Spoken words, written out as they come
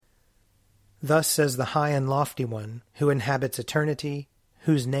Thus says the high and lofty one, who inhabits eternity,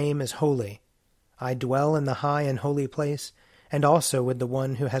 whose name is holy. I dwell in the high and holy place, and also with the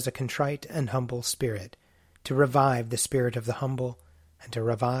one who has a contrite and humble spirit, to revive the spirit of the humble, and to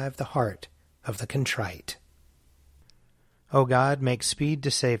revive the heart of the contrite. O God, make speed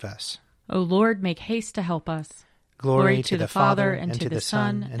to save us. O Lord, make haste to help us. Glory to the Father, and to the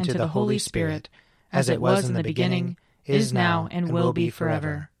Son, and to the Holy Spirit, as it was in the beginning, is now, and will be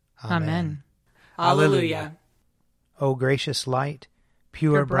forever. Amen. Alleluia. O gracious light,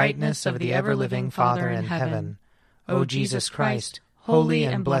 pure brightness of the ever-living Father in heaven, O Jesus Christ, holy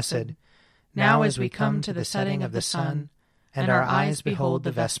and blessed, now as we come to the setting of the sun, and our eyes behold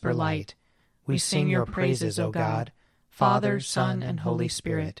the vesper light, we sing your praises, O God, Father, Son, and Holy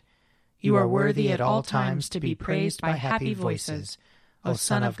Spirit. You are worthy at all times to be praised by happy voices, O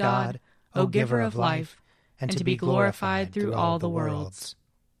Son of God, O Giver of life, and to be glorified through all the worlds.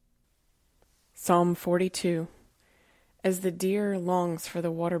 Psalm 42. As the deer longs for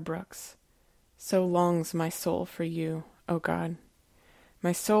the water brooks, so longs my soul for you, O God.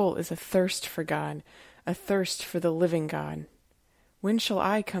 My soul is athirst for God, athirst for the living God. When shall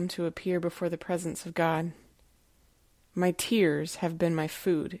I come to appear before the presence of God? My tears have been my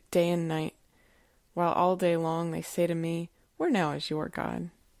food day and night, while all day long they say to me, Where now is your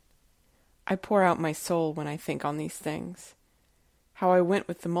God? I pour out my soul when I think on these things, how I went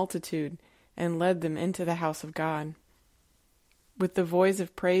with the multitude and led them into the house of God, with the voice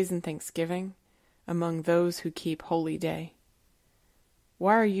of praise and thanksgiving among those who keep holy day.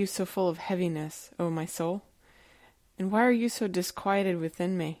 Why are you so full of heaviness, O my soul? And why are you so disquieted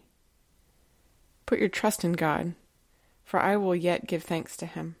within me? Put your trust in God, for I will yet give thanks to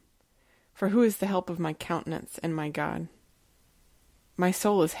him. For who is the help of my countenance and my God? My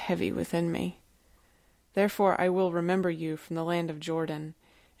soul is heavy within me. Therefore I will remember you from the land of Jordan,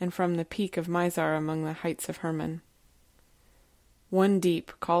 and from the peak of Mizar among the heights of Hermon. One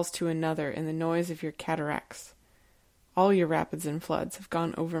deep calls to another in the noise of your cataracts. All your rapids and floods have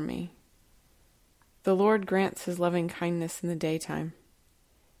gone over me. The Lord grants his loving kindness in the daytime.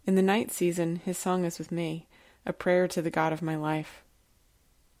 In the night season his song is with me, a prayer to the God of my life.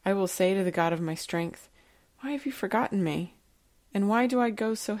 I will say to the God of my strength, Why have you forgotten me? And why do I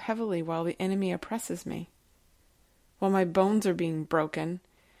go so heavily while the enemy oppresses me? While my bones are being broken,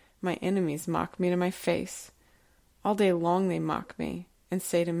 my enemies mock me to my face. All day long they mock me, and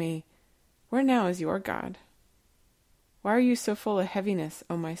say to me, Where now is your God? Why are you so full of heaviness,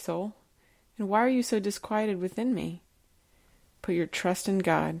 O my soul? And why are you so disquieted within me? Put your trust in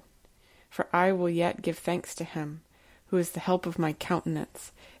God, for I will yet give thanks to him, who is the help of my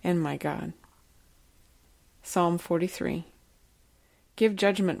countenance and my God. Psalm 43. Give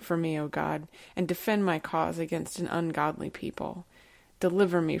judgment for me, O God, and defend my cause against an ungodly people.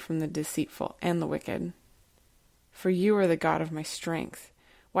 Deliver me from the deceitful and the wicked. For you are the God of my strength.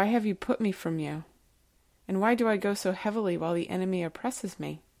 Why have you put me from you? And why do I go so heavily while the enemy oppresses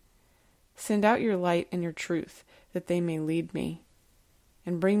me? Send out your light and your truth, that they may lead me,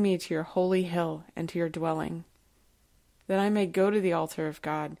 and bring me to your holy hill and to your dwelling, that I may go to the altar of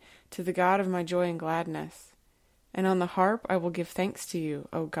God, to the God of my joy and gladness. And on the harp I will give thanks to you,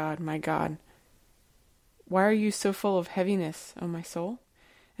 O God, my God. Why are you so full of heaviness, O my soul?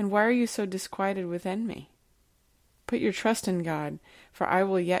 And why are you so disquieted within me? Put your trust in God, for I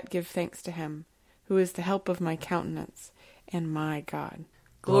will yet give thanks to him, who is the help of my countenance and my God.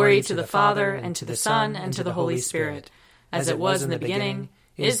 Glory to the Father, and to the Son, and to the Holy Spirit, as it was in the beginning,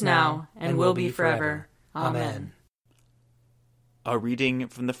 is now, and will be forever. Amen. A reading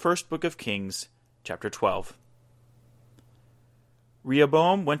from the first book of Kings, chapter 12.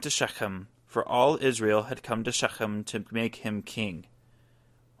 Rehoboam went to Shechem, for all Israel had come to Shechem to make him king.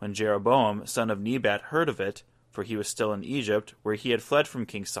 When Jeroboam, son of Nebat, heard of it, for he was still in Egypt, where he had fled from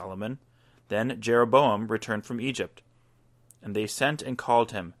King Solomon, then Jeroboam returned from Egypt. And they sent and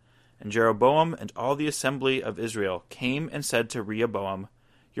called him. And Jeroboam and all the assembly of Israel came and said to Rehoboam,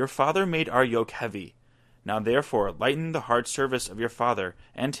 Your father made our yoke heavy. Now therefore lighten the hard service of your father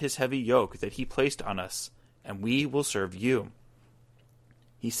and his heavy yoke that he placed on us, and we will serve you.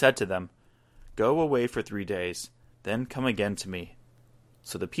 He said to them, Go away for 3 days, then come again to me.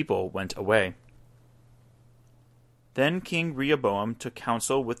 So the people went away. Then King Rehoboam took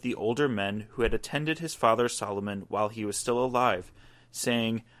counsel with the older men who had attended his father Solomon while he was still alive,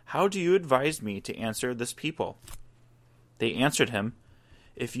 saying, How do you advise me to answer this people? They answered him,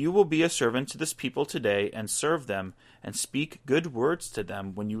 If you will be a servant to this people today and serve them, and speak good words to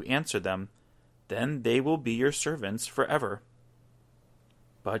them when you answer them, then they will be your servants forever.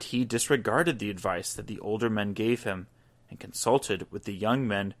 But he disregarded the advice that the older men gave him, and consulted with the young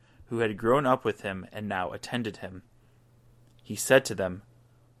men who had grown up with him and now attended him. He said to them,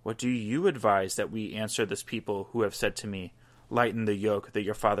 "What do you advise that we answer this people who have said to me, 'Lighten the yoke that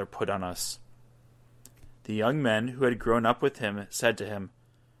your father put on us'?" The young men who had grown up with him said to him,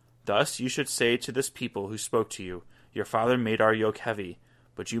 "Thus you should say to this people who spoke to you, 'Your father made our yoke heavy,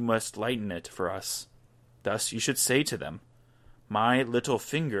 but you must lighten it for us.' Thus you should say to them, 'My little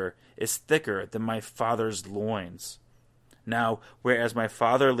finger is thicker than my father's loins.' Now, whereas my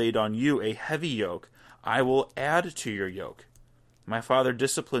father laid on you a heavy yoke, I will add to your yoke. My father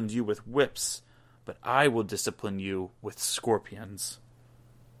disciplined you with whips, but I will discipline you with scorpions."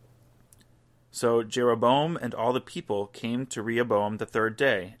 So Jeroboam and all the people came to Rehoboam the third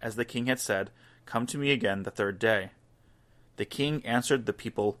day, as the king had said, "Come to me again the third day." The king answered the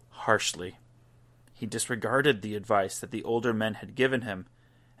people harshly. He disregarded the advice that the older men had given him,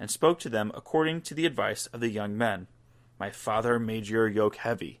 and spoke to them according to the advice of the young men. "My father made your yoke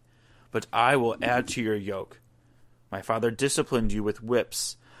heavy, but I will add to your yoke. My father disciplined you with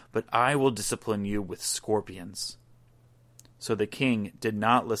whips, but I will discipline you with scorpions." So the king did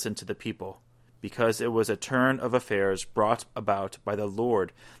not listen to the people, because it was a turn of affairs brought about by the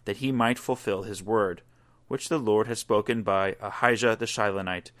Lord, that he might fulfill his word, which the Lord had spoken by Ahijah the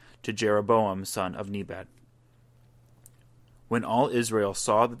Shilonite to Jeroboam son of Nebat. When all Israel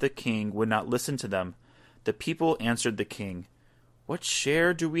saw that the king would not listen to them, the people answered the king, "What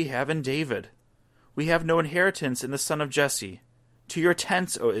share do we have in David? We have no inheritance in the son of Jesse. To your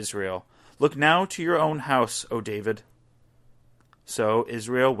tents, O Israel! Look now to your own house, O David." So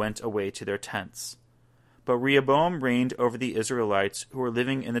Israel went away to their tents. But Rehoboam reigned over the Israelites who were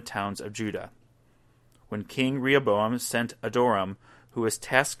living in the towns of Judah. When King Rehoboam sent Adoram, who was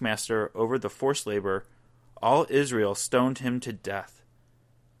taskmaster over the forced labor, all Israel stoned him to death.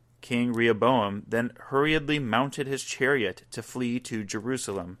 King Rehoboam then hurriedly mounted his chariot to flee to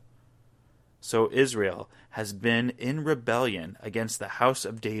Jerusalem. So Israel has been in rebellion against the house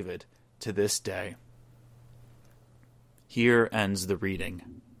of David to this day. Here ends the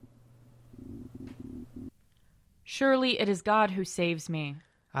reading. Surely it is God who saves me.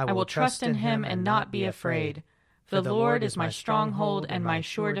 I will trust in him and not be afraid. For the Lord is my stronghold and my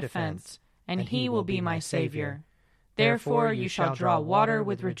sure defense, and he will be my Savior. Therefore you shall draw water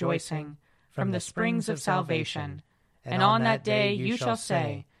with rejoicing from the springs of salvation. And on that day you shall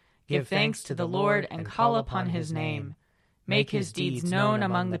say, "Give thanks to the Lord and call upon his name. Make his deeds known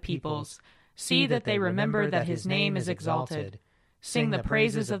among the peoples. See that they remember that his name is exalted. Sing the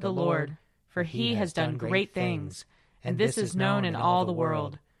praises of the Lord, for he has done great things, and this is known in all the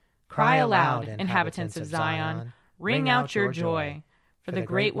world. Cry aloud, inhabitants of Zion, ring out your joy, for the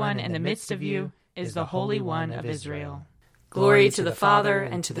great one in the midst of you is the Holy One of Israel." Glory to the Father,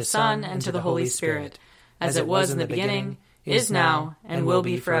 and to the Son, and to the Holy Spirit, as it was in the beginning, is now, and will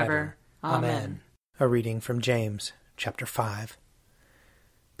be forever. Amen. A reading from James, chapter 5.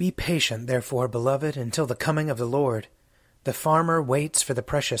 Be patient, therefore, beloved, until the coming of the Lord. The farmer waits for the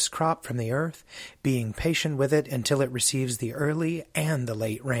precious crop from the earth, being patient with it until it receives the early and the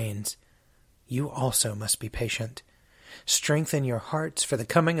late rains. You also must be patient. Strengthen your hearts, for the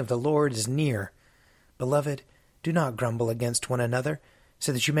coming of the Lord is near. Beloved, do not grumble against one another,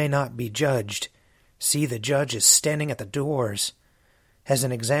 so that you may not be judged. See, the judge is standing at the doors. As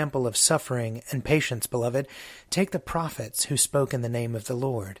an example of suffering and patience, beloved, take the prophets who spoke in the name of the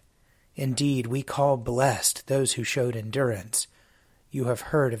Lord. Indeed, we call blessed those who showed endurance. You have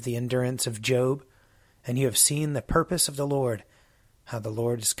heard of the endurance of Job, and you have seen the purpose of the Lord, how the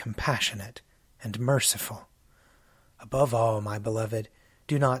Lord is compassionate and merciful. Above all, my beloved,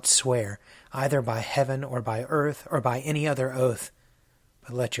 do not swear, either by heaven or by earth or by any other oath,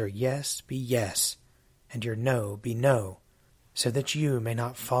 but let your yes be yes, and your no be no, so that you may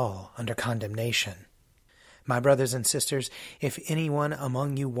not fall under condemnation. My brothers and sisters, if anyone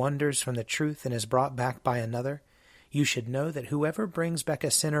among you wanders from the truth and is brought back by another, you should know that whoever brings back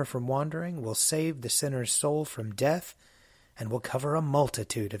a sinner from wandering will save the sinner's soul from death and will cover a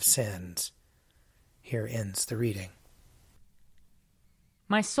multitude of sins. Here ends the reading.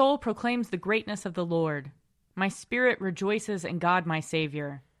 My soul proclaims the greatness of the Lord. My spirit rejoices in God my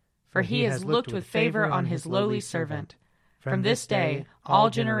Savior, for he has looked with favor on his lowly servant. From this day all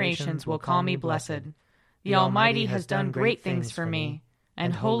generations will call me blessed. The Almighty has done great things for me,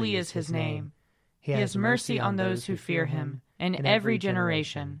 and holy is his name. He has mercy on those who fear him, in every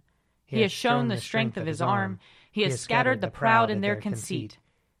generation. He has shown the strength of his arm. He has scattered the proud in their conceit.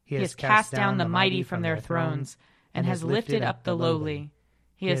 He has cast down the mighty from their thrones, and has lifted up the lowly.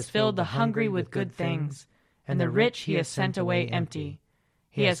 He has filled the hungry with good things, and the rich he has sent away empty.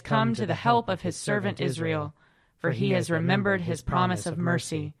 He has come to the help of his servant Israel, for he has remembered his promise of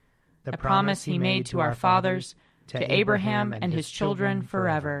mercy, the promise he made to our fathers, to Abraham and his children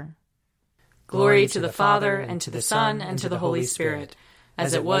forever. Glory to the Father, and to the Son, and to the Holy Spirit,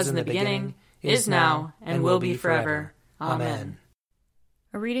 as it was in the beginning, is now, and will be forever. Amen.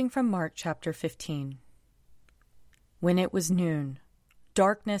 A reading from Mark chapter 15. When it was noon,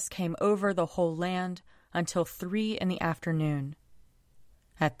 darkness came over the whole land until 3 p.m.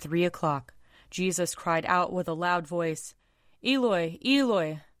 At 3 o'clock, Jesus cried out with a loud voice, "Eloi,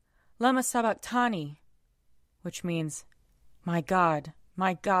 Eloi, lama sabachthani," which means, my God,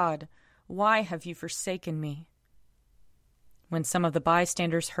 why have you forsaken me?" When some of the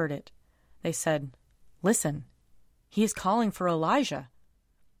bystanders heard it, they said, "Listen, he is calling for Elijah."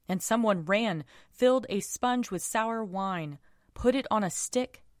 And someone ran, filled a sponge with sour wine, put it on a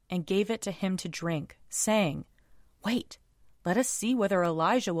stick, and gave it to him to drink, saying, "Wait, let us see whether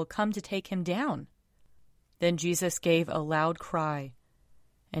Elijah will come to take him down." Then Jesus gave a loud cry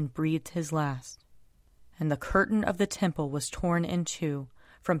and breathed his last. And the curtain of the temple was torn in two,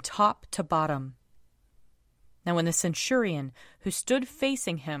 from top to bottom. Now when the centurion, who stood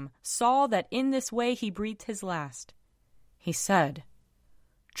facing him, saw that in this way he breathed his last, he said,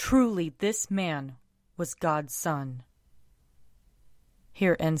 "Truly this man was God's Son."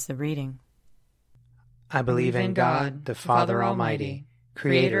 Here ends the reading. I believe in God, the Father Almighty,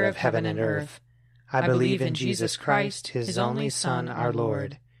 creator of heaven and earth. I believe in Jesus Christ, his only Son, our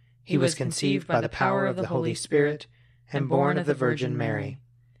Lord. He was conceived by the power of the Holy Spirit and born of the Virgin Mary.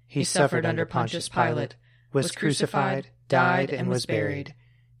 He suffered under Pontius Pilate, was crucified, died, and was buried.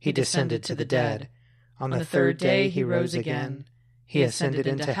 He descended to the dead. On the third day he rose again. He ascended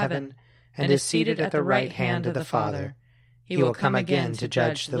into heaven and is seated at the right hand of the Father. He will come again to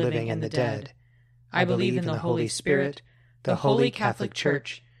judge the living and the dead. I believe in the Holy Spirit, the Holy Catholic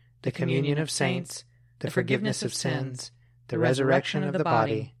Church, the communion of saints, the forgiveness of sins, the resurrection of the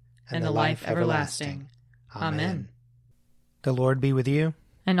body, and the life everlasting. Amen. The Lord be with you.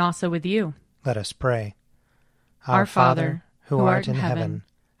 And also with you. Let us pray. Our Father, who art in heaven,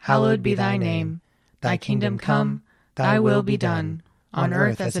 hallowed be thy name. Thy kingdom come, thy will be done, on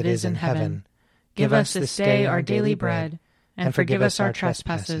earth as it is in heaven. Give us this day our daily bread, and forgive us our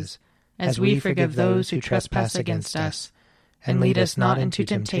trespasses, as we forgive those who trespass against us. And lead us not into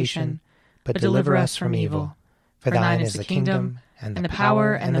temptation, but deliver us from evil. For thine is the kingdom, and the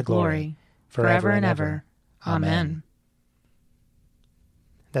power, and the glory, forever and ever. Amen.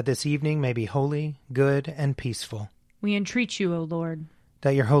 That this evening may be holy, good, and peaceful. We entreat you, O Lord.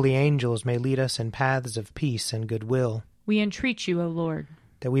 That your holy angels may lead us in paths of peace and goodwill. We entreat you, O Lord.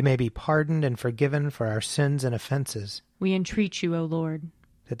 That we may be pardoned and forgiven for our sins and offenses. We entreat you, O Lord.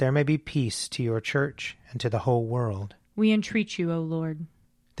 That there may be peace to your church and to the whole world. We entreat you, O Lord.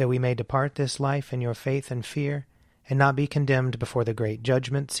 That we may depart this life in your faith and fear, and not be condemned before the great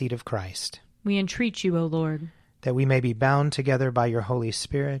judgment seat of Christ. We entreat you, O Lord. That we may be bound together by your Holy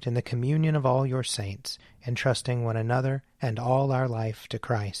Spirit in the communion of all your saints, entrusting one another and all our life to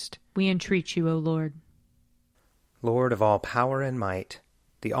Christ. We entreat you, O Lord. Lord of all power and might,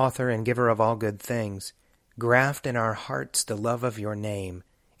 the author and giver of all good things, graft in our hearts the love of your name,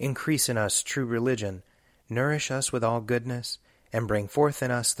 increase in us true religion, nourish us with all goodness, and bring forth in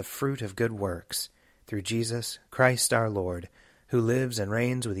us the fruit of good works, through Jesus Christ our Lord, who lives and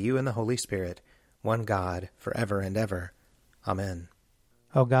reigns with you in the Holy Spirit, one God, forever and ever. Amen.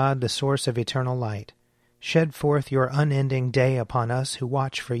 O God, the source of eternal light, shed forth your unending day upon us who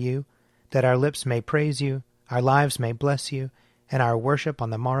watch for you, that our lips may praise you, our lives may bless you, and our worship on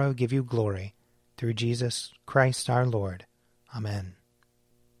the morrow give you glory, through Jesus Christ our Lord. Amen.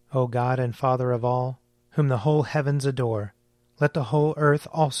 O God and Father of all, whom the whole heavens adore, let the whole earth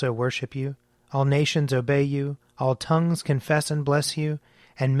also worship you, all nations obey you, all tongues confess and bless you,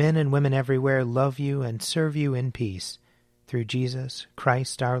 and men and women everywhere love you and serve you in peace, through Jesus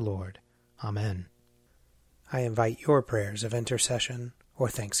Christ our Lord. Amen. I invite your prayers of intercession or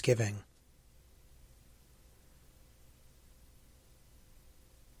thanksgiving.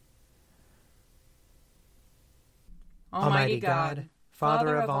 Almighty God,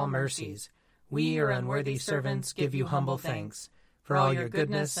 Father of all mercies, we, your unworthy servants, give you humble thanks for all your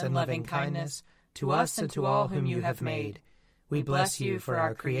goodness and loving kindness to us and to all whom you have made. We bless you for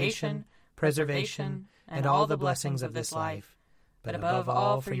our creation, preservation, and all the blessings of this life, but above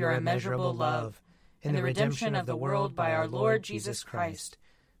all for your immeasurable love, in the redemption of the world by our Lord Jesus Christ,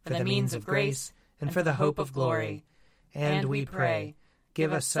 for the means of grace and for the hope of glory. And we pray,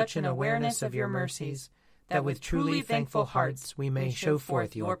 give us such an awareness of your mercies, that with truly thankful hearts we may show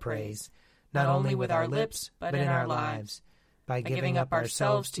forth your praise, not only with our lips, but in our lives, by giving up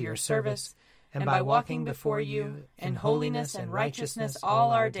ourselves to your service, and by walking before you in holiness and righteousness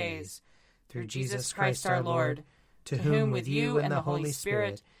all our days, through Jesus Christ our Lord, to whom with you and the Holy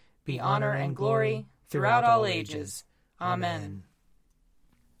Spirit be honor and glory throughout all ages. Amen.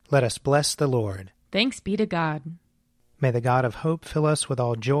 Let us bless the Lord. Thanks be to God. May the God of hope fill us with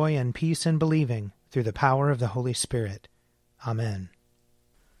all joy and peace in believing, through the power of the Holy Spirit. Amen.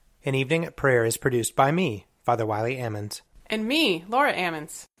 An Evening at Prayer is produced by me, Father Wiley Ammons. And me, Laura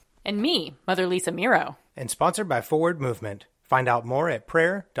Ammons. And me, Mother Lisa Meirow. And sponsored by Forward Movement. Find out more at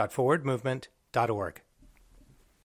prayer.forwardmovement.org.